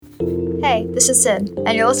Hey, this is Sid,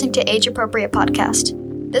 and you're listening to Age Appropriate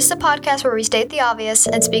Podcast. This is a podcast where we state the obvious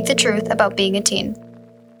and speak the truth about being a teen.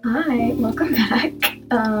 Hi, welcome back.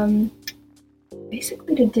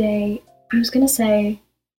 Basically today, I was gonna say,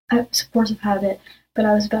 it's a force of habit, but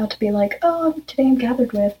I was about to be like, today I'm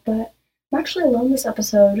gathered with, but I'm actually alone this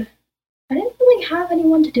episode. I didn't really have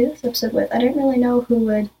anyone to do this episode with. I didn't really know who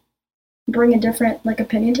would bring a different,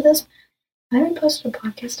 opinion to this. I haven't posted a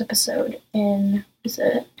podcast episode in,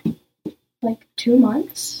 2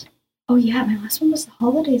 months? Oh yeah, my last one was the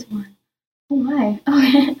holidays one. Oh my.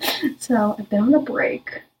 Okay. So, I've been on a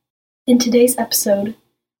break. In today's episode,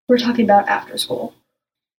 we're talking about after school.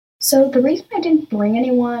 So, the reason I didn't bring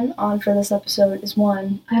anyone on for this episode is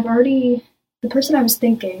one, the person I was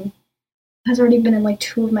thinking has already been in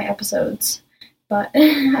 2 of my episodes, but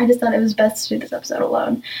I just thought it was best to do this episode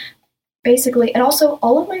alone. Basically, and also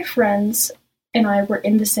all of my friends and I were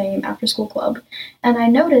in the same after-school club, and I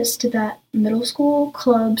noticed that middle school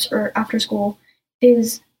clubs or after school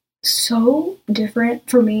is so different,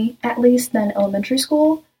 for me at least, than elementary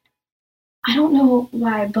school. I don't know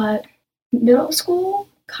why, but middle school,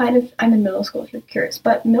 I'm in middle school if you're curious,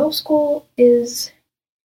 but middle school it's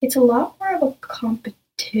a lot more of a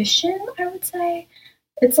competition, I would say.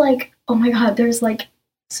 It's oh my god, there's in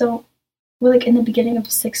the beginning of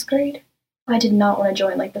 6th grade, I did not want to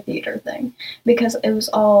join the theater thing because it was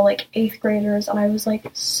all 8th graders, and I was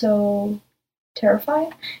so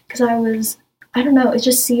terrified because I don't know, it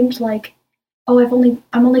just seemed I'm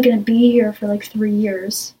only going to be here for 3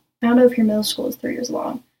 years. I don't know if your middle school is 3 years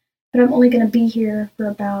long, but I'm only going to be here for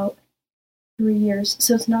about 3 years,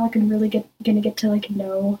 so it's not I'm really going to get to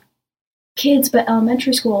know kids. But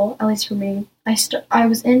elementary school, at least for me, I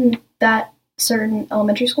was in that certain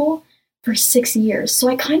elementary school for 6 years, so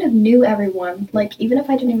I kind of knew everyone. Even if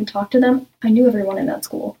I didn't even talk to them, I knew everyone in that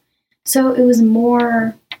school. So it was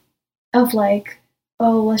more of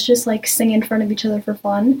let's just sing in front of each other for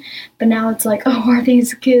fun. But now it's are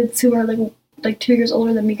these kids who are 2 years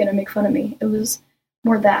older than me gonna make fun of me? It was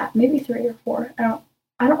more that, maybe 3 or 4.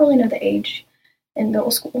 I don't really know the age in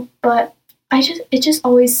middle school, but it just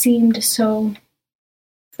always seemed so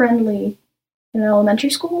friendly in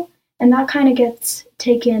elementary school. And that kind of gets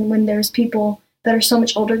taken when there's people that are so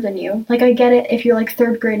much older than you. I get it if you're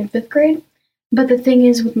 3rd grade and 5th grade, but the thing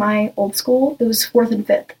is with my old school, it was 4th and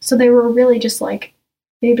 5th. So they were really just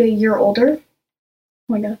maybe a year older. Oh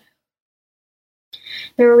my god.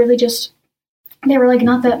 They were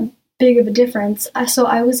not that big of a difference. So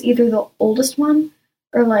I was either the oldest one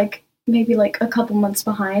or maybe a couple months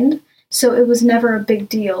behind. So it was never a big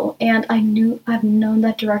deal. And I've known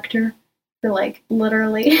that director for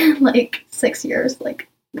literally 6 years,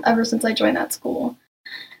 ever since I joined that school.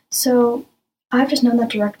 So I've just known that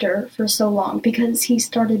director for so long because he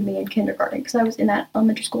started me in kindergarten, because I was in that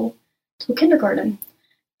elementary school till kindergarten.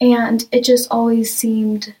 And it just always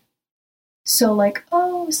seemed so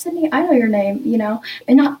oh, Sydney, I know your name,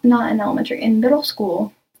 and not in elementary. In middle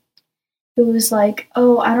school, it was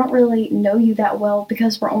oh, I don't really know you that well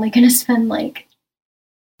because we're only going to spend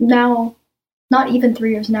now, not even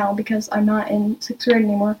 3 years now because I'm not in 6th grade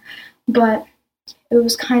anymore, but it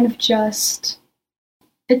was kind of just,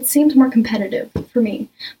 it seemed more competitive for me.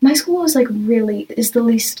 My school was is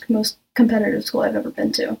the most competitive school I've ever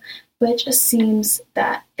been to, but it just seems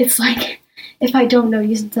that it's if I don't know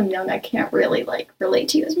you since I'm young, I can't really relate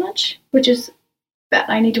to you as much, which is bad.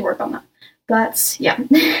 I need to work on that. But yeah.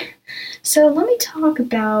 So let me talk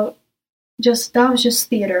about that was just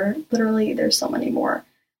theater. Literally, there's so many more.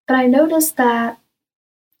 But I noticed that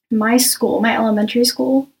my elementary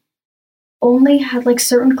school, only had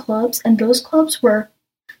certain clubs, and those clubs were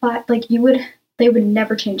they would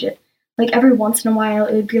never change it. Every once in a while,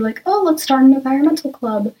 it would be oh, let's start an environmental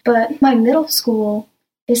club. But my middle school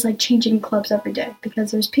is changing clubs every day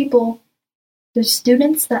because there's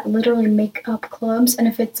students that literally make up clubs, and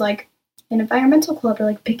if it's an environmental club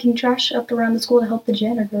or picking trash up around the school to help the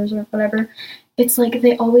janitors or whatever, it's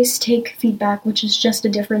they always take feedback, which is just a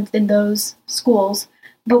difference in those schools.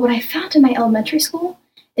 But what I found in my elementary school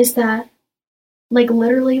is that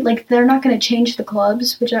literally they're not going to change the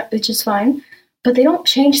clubs, which is fine, but they don't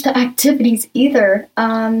change the activities either.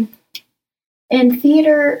 And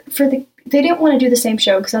theater, they didn't want to do the same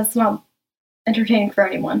show because that's not entertaining for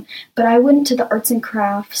anyone. But I went to the arts and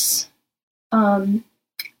crafts,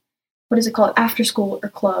 what is it called? After school or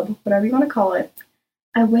club, whatever you want to call it.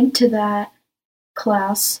 I went to that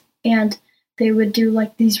class, and they would do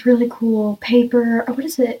these really cool paper, what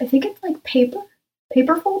is it? I think it's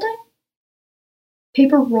paper folding?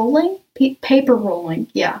 Paper rolling? Paper rolling,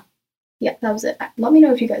 yeah. Yeah, that was it. Let me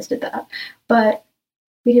know if you guys did that. But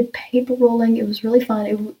We did paper rolling. It was really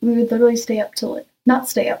fun. We would literally stay up till, not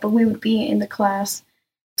stay up, but we would be in the class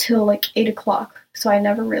till like 8 o'clock. So I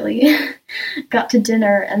never really got to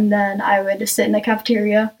dinner, and then I would sit in the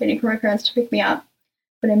cafeteria waiting for my parents to pick me up.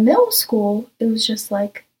 But in middle school, it was just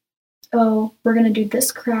like, oh, we're going to do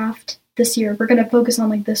this craft this year. We're going to focus on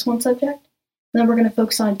like this one subject, and then we're going to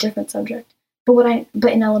focus on a different subject. But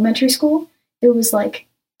in elementary school, it was like,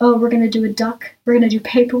 oh, we're going to do a duck. We're going to do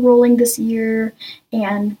paper rolling this year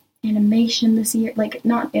and animation this year. Like,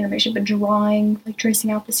 not animation, but drawing, like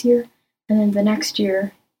tracing out this year. And then the next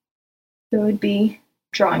year, it would be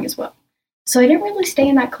drawing as well. So I didn't really stay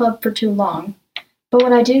in that club for too long. But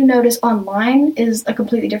what I do notice online is a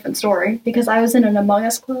completely different story, because I was in an Among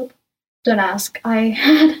Us club. Don't ask. I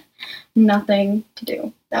had nothing to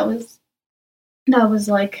do. That was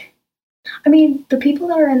like, I mean, the people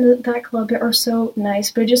that are in that club are so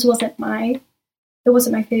nice, but it just wasn't my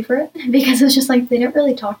favorite, because it's just like they didn't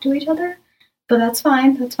really talk to each other. But that's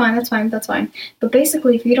fine. But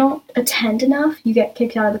basically, if you don't attend enough, you get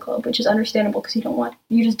kicked out of the club, which is understandable, because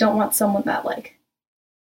you just don't want someone that like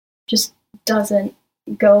just doesn't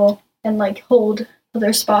go and like hold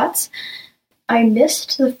other spots. I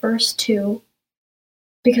missed the first two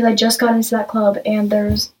because I just got into that club, and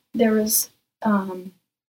there was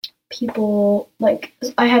people, like,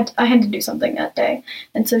 I had to do something that day,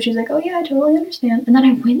 and so she's like, oh yeah, I totally understand. And then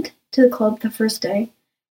I went to the club the first day,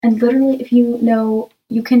 and literally, if you know,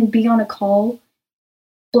 you can be on a call,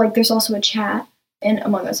 like there's also a chat in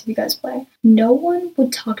Among Us if you guys play. No one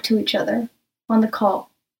would talk to each other on the call.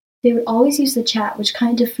 They would always use the chat, which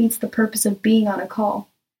kind of defeats the purpose of being on a call.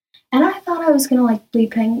 And I thought I was gonna like be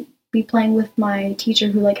playing with my teacher,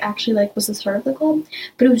 who like actually like was the start of the club,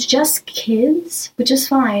 but it was just kids, which is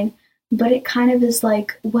fine. But it kind of is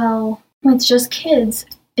like, well, when it's just kids,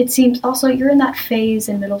 it seems also you're in that phase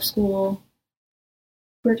in middle school.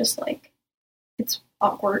 We're just like, it's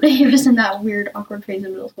awkward. You're just in that weird awkward phase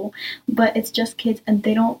in middle school, but it's just kids, and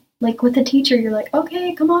they don't like, with a teacher, you're like,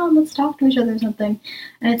 okay, come on, let's talk to each other or something.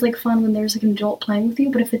 And it's like fun when there's like an adult playing with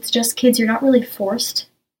you, but if it's just kids, you're not really forced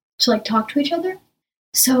to like talk to each other.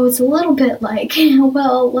 So it's a little bit like,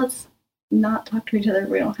 well, let's not talk to each other if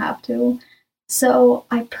we don't have to. So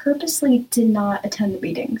I purposely did not attend the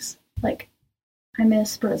meetings. Like, I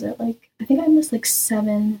missed, what is it? Like, I think I missed like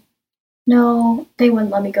 7. No, they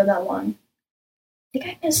wouldn't let me go that long. I think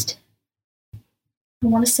I missed, I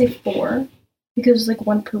want to say 4, because it was like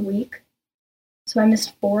 1 per week. So I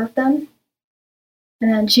missed 4 of them. And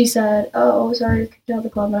then she said, oh, sorry, you're kicked out of the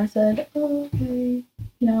club. And I said, oh, okay.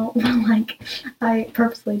 You know, like, I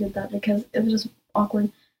purposely did that because it was just awkward.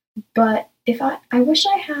 But I wish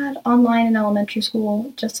I had online in elementary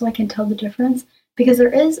school, just so I can tell the difference, because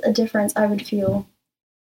there is a difference, I would feel.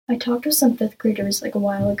 I talked to some 5th graders like a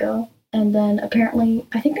while ago, and then apparently,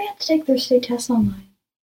 I think they had to take their state tests online.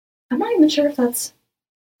 I'm not even sure if that's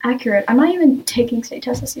accurate. I'm not even taking state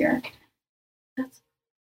tests this year. That's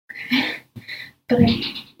okay. But I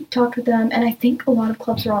talked with them, and I think a lot of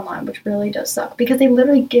clubs are online, which really does suck, because they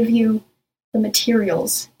literally give you the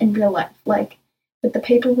materials in real life. Like, with the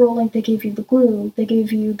paper rolling, they gave you the glue, they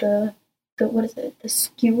gave you the what is it, the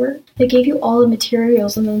skewer? They gave you all the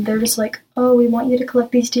materials, and then they're just like, oh, we want you to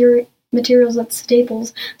collect these materials at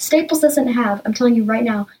Staples. Staples doesn't have, I'm telling you right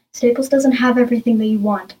now, Staples doesn't have everything that you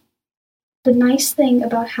want. The nice thing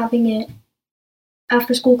about having it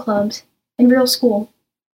after school clubs, in real school,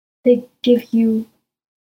 they give you,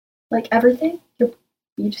 like, everything.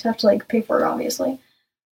 You just have to, like, pay for it, obviously.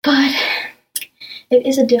 But it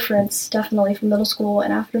is a difference, definitely, from middle school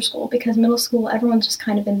and after school, because middle school, everyone's just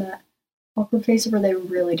kind of in that awkward phase where they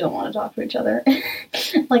really don't want to talk to each other.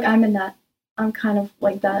 Like, I'm kind of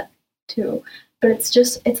like that, too. But it's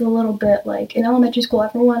a little bit, like, in elementary school, I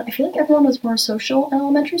feel like everyone was more social in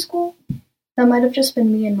elementary school. That might have just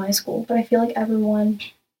been me in my school, but I feel like everyone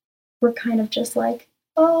were kind of just like,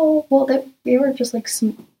 oh, well, we were just, like,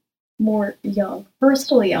 more young. We're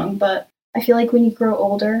still young, but I feel like when you grow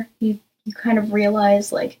older, you kind of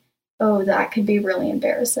realize, like, oh, that could be really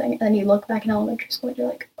embarrassing. And then you look back in elementary school and you're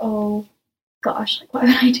like, oh, gosh, like, why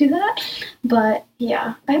would I do that? But,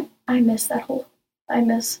 yeah, I miss I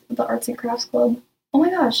miss the arts and crafts club. Oh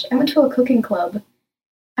my gosh, I went to a cooking club.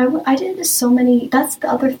 I did so many, that's the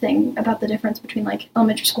other thing about the difference between, like,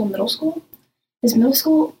 elementary school and middle school, is middle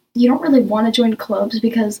school, you don't really want to join clubs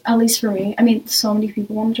because, at least for me, I mean, so many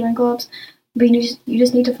people want to join clubs, but you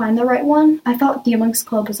just need to find the right one. I thought the Amongst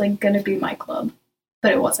Club was, like, gonna be my club,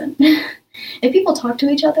 but it wasn't. If people talk to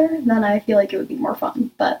each other, then I feel like it would be more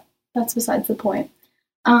fun, but that's besides the point.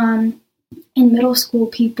 In middle school,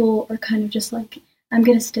 people are kind of just like, I'm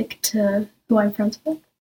gonna stick to who I'm friends with.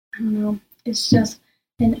 I don't know. It's just,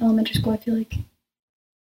 in elementary school, I feel like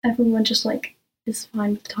everyone just like is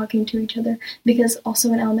fine with talking to each other, because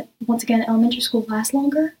also elementary school lasts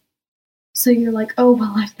longer. So you're like, oh,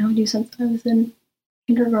 well, I've known you since I was in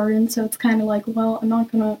kindergarten, so it's kind of like, well,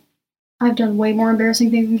 I've done way more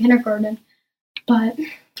embarrassing things in kindergarten. But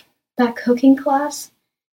that cooking class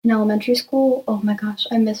in elementary school, oh my gosh,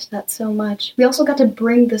 I missed that so much. We also got to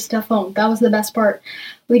bring the stuff home. That was the best part.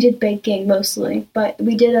 We did baking mostly, but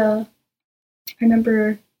I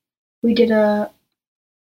remember we did a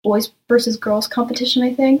boys versus girls competition,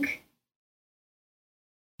 I think.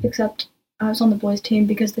 Except I was on the boys team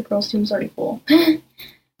because the girls team was already full.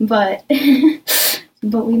 But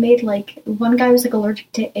but we made like, one guy was like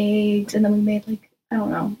allergic to eggs, and then we made like, I don't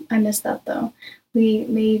know, I missed that though. We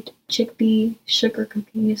made chickpea sugar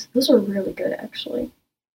cookies. Those were really good, actually.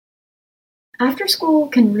 After school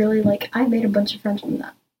can really, like, I made a bunch of friends from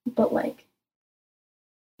that, but like,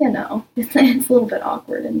 it's a little bit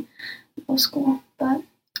awkward in middle school, but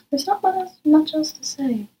there's not much else to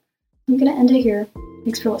say. I'm gonna end it here.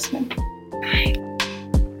 Thanks for listening. Bye.